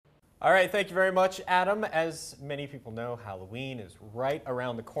All right, thank you very much, Adam. As many people know, Halloween is right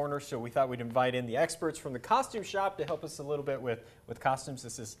around the corner, so we thought we'd invite in the experts from the costume shop to help us a little bit with costumes.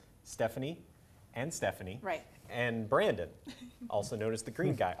 This is Stephanie and Stephanie. Right. And Brandon, also known as the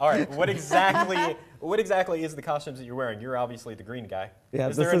green guy. All right, what exactly is the costumes that you're wearing? You're obviously the green guy. Yeah,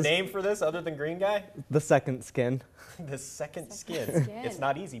 is there a name for this other than green guy? The second skin. The second skin. It's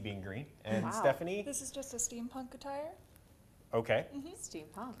not easy being green. And Wow. Stephanie? This is just a steampunk attire. Okay.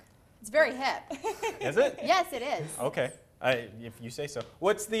 Steampunk. It's very hip. Is it? Yes, it is. Okay. If you say so.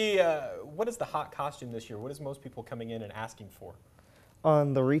 What is the hot costume this year? What is most people coming in and asking for?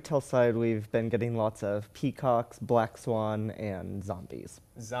 On the retail side, we've been getting lots of peacocks, black swan, and zombies.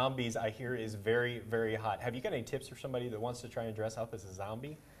 Zombies, I hear, is very, very hot. Have you got any tips for somebody that wants to try and dress up as a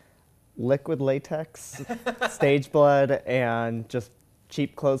zombie? Liquid latex, stage blood, and just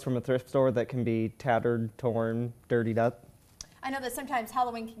cheap clothes from a thrift store that can be tattered, torn, dirtied up. I know that sometimes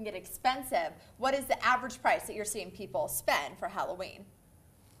Halloween can get expensive. What is the average price that you're seeing people spend for Halloween?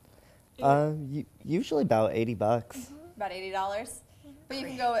 Usually about $80. About $80? But you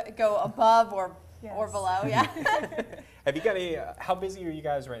can go above or below, yeah. Have you got any, how busy are you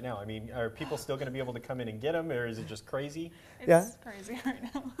guys right now? I mean, are people still going to be able to come in and get them, or is it just crazy? It's crazy right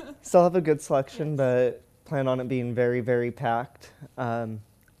now. Still have a good selection, but plan on it being very, very packed.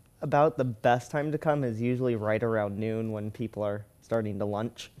 About the best time to come is usually right around noon when people are starting to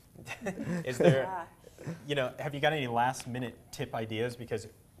lunch. Is there, have you got any last minute tip ideas? Because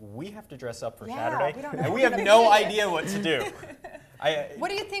we have to dress up for Saturday, we don't know and we what have to no do. idea what to do. What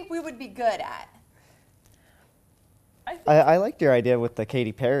do you think we would be good at? I liked your idea with the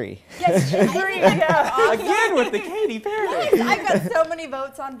Katy Perry. Yes, Again with the Katy Perry. I've got so many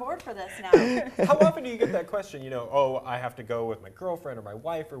votes on board for this now. How often do you get that question, oh, I have to go with my girlfriend or my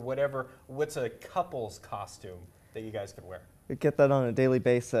wife or whatever. What's a couple's costume that you guys could wear? We get that on a daily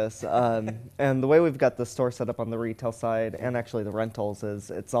basis. And the way we've got the store set up on the retail side and actually the rentals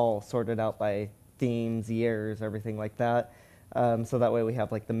is it's all sorted out by themes, years, everything like that. So that way we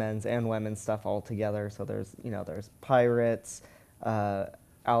have like the men's and women's stuff all together. So there's, there's pirates,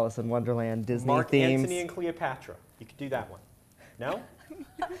 Alice in Wonderland, Disney Mark themes. Antony and Cleopatra. You could do that one. No?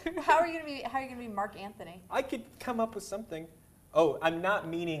 How are you gonna be Mark Anthony? I could come up with something. Oh, I'm not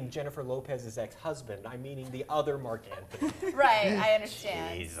meaning Jennifer Lopez's ex-husband. I'm meaning the other Mark Anthony. Right, I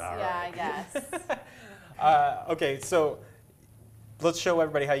understand. Jeez, all yeah, right. I guess. Okay, so let's show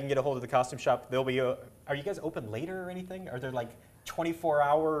everybody how you can get a hold of the costume shop. They'll be. Are you guys open later or anything? Are there like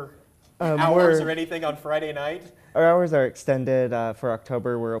 24-hour hours or anything on Friday night? Our hours are extended. For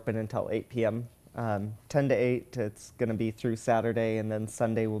October, we're open until 8 p.m. 10 to 8, it's going to be through Saturday, and then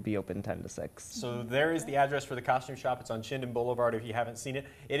Sunday will be open 10 to 6. So there is the address for the costume shop. It's on Chinden Boulevard if you haven't seen it.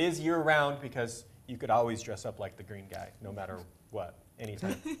 It is year-round because you could always dress up like the green guy, no matter what,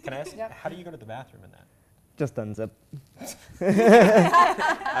 anytime. Can I ask, how do you go to the bathroom in that? Just unzip.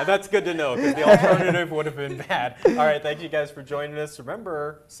 That's good to know, because the alternative would have been bad. All right, thank you guys for joining us.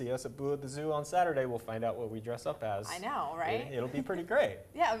 Remember, see us at Boo at the Zoo on Saturday. We'll find out what we dress up as. I know, right? It'll be pretty great.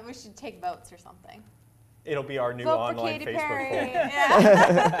 Yeah, we should take votes or something. It'll be our new Vote for online Katy Facebook Perry. poll.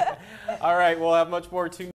 Yeah. All right, we'll have much more to